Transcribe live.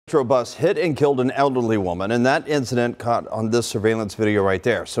Metro bus hit and killed an elderly woman, and that incident caught on this surveillance video right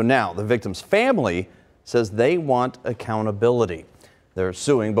there. So now the victim's family says they want accountability. They're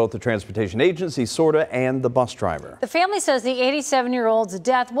suing both the transportation agency, SORTA, and the bus driver. The family says the 87-year-old's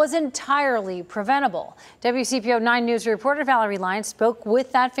death was entirely preventable. WCPO 9 News reporter Valerie Lyons spoke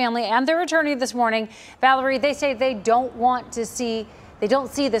with that family and their attorney this morning. Valerie, they say they don't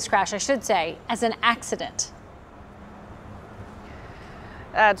see this crash, I should say, as an accident.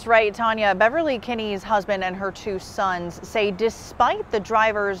 That's right, Tanya. Beverly Kinney's husband and her two sons say despite the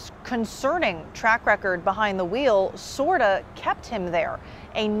driver's concerning track record behind the wheel, SORTA kept him there.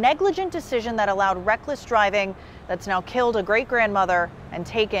 A negligent decision that allowed reckless driving that's now killed a great-grandmother and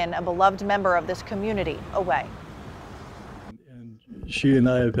taken a beloved member of this community away. And she and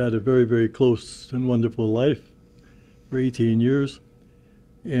I have had a very, very close and wonderful life for 18 years.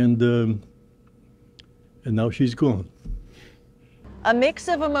 And now she's gone. A mix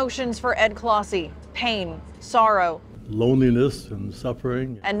of emotions for Ed Clossy: pain, sorrow, loneliness and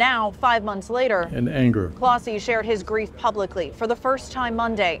suffering. And now, 5 months later, and anger. Clossy shared his grief publicly for the first time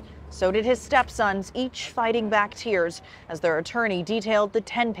Monday. So did his stepsons, each fighting back tears as their attorney detailed the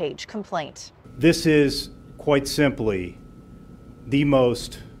 10-page complaint. This is, quite simply, the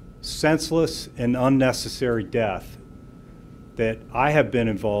most senseless and unnecessary death that I have been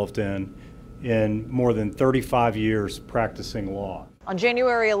involved in more than 35 years practicing law. On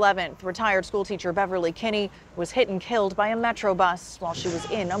January 11th, retired schoolteacher Beverly Kinney was hit and killed by a Metro bus while she was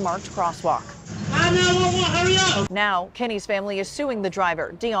in a marked crosswalk. Hurry up! Now, Kinney's family is suing the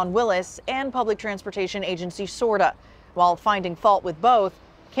driver, Dion Willis, and public transportation agency SORTA. While finding fault with both,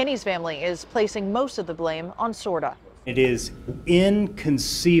 Kinney's family is placing most of the blame on SORTA. It is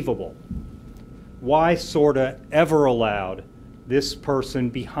inconceivable why SORTA ever allowed this person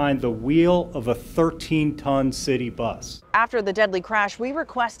behind the wheel of a 13-ton city bus. After the deadly crash, we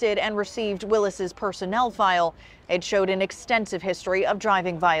requested and received Willis's personnel file. It showed an extensive history of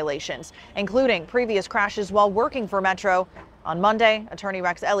driving violations, including previous crashes while working for Metro. On Monday, attorney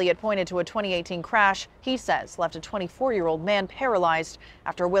Rex Elliott pointed to a 2018 crash he says left a 24-year-old man paralyzed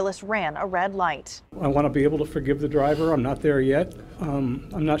after Willis ran a red light. I want to be able to forgive the driver. I'm not there yet. I'm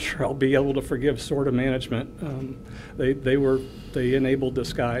not sure I'll be able to forgive SORTA management. They enabled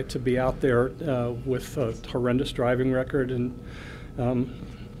this guy to be out there with a horrendous driving record, and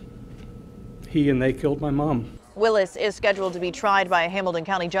they killed my mom. Willis is scheduled to be tried by a Hamilton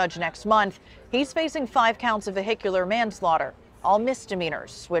County judge next month. He's facing 5 counts of vehicular manslaughter, all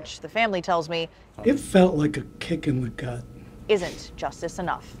misdemeanors, which the family tells me It felt like a kick in the gut. Isn't justice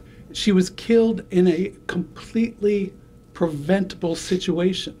enough. She was killed in a completely preventable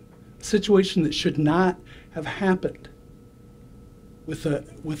situation, a situation that should not have happened, with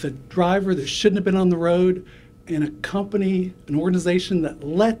a driver that shouldn't have been on the road, and a company, an organization that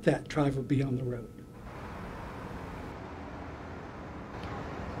let that driver be on the road.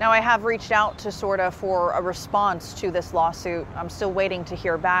 Now, I have reached out to SORTA for a response to this lawsuit. I'm still waiting to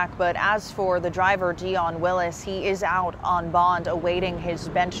hear back. But as for the driver, Dion Willis, he is out on bond awaiting his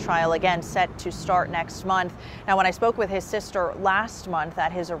bench trial, again set to start next month. Now, when I spoke with his sister last month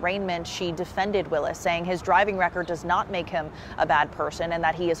at his arraignment, she defended Willis, saying his driving record does not make him a bad person and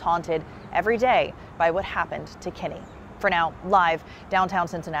that he is haunted every day by what happened to Kinney. For now, live downtown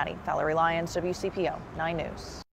Cincinnati, Valerie Lyons, WCPO 9 News.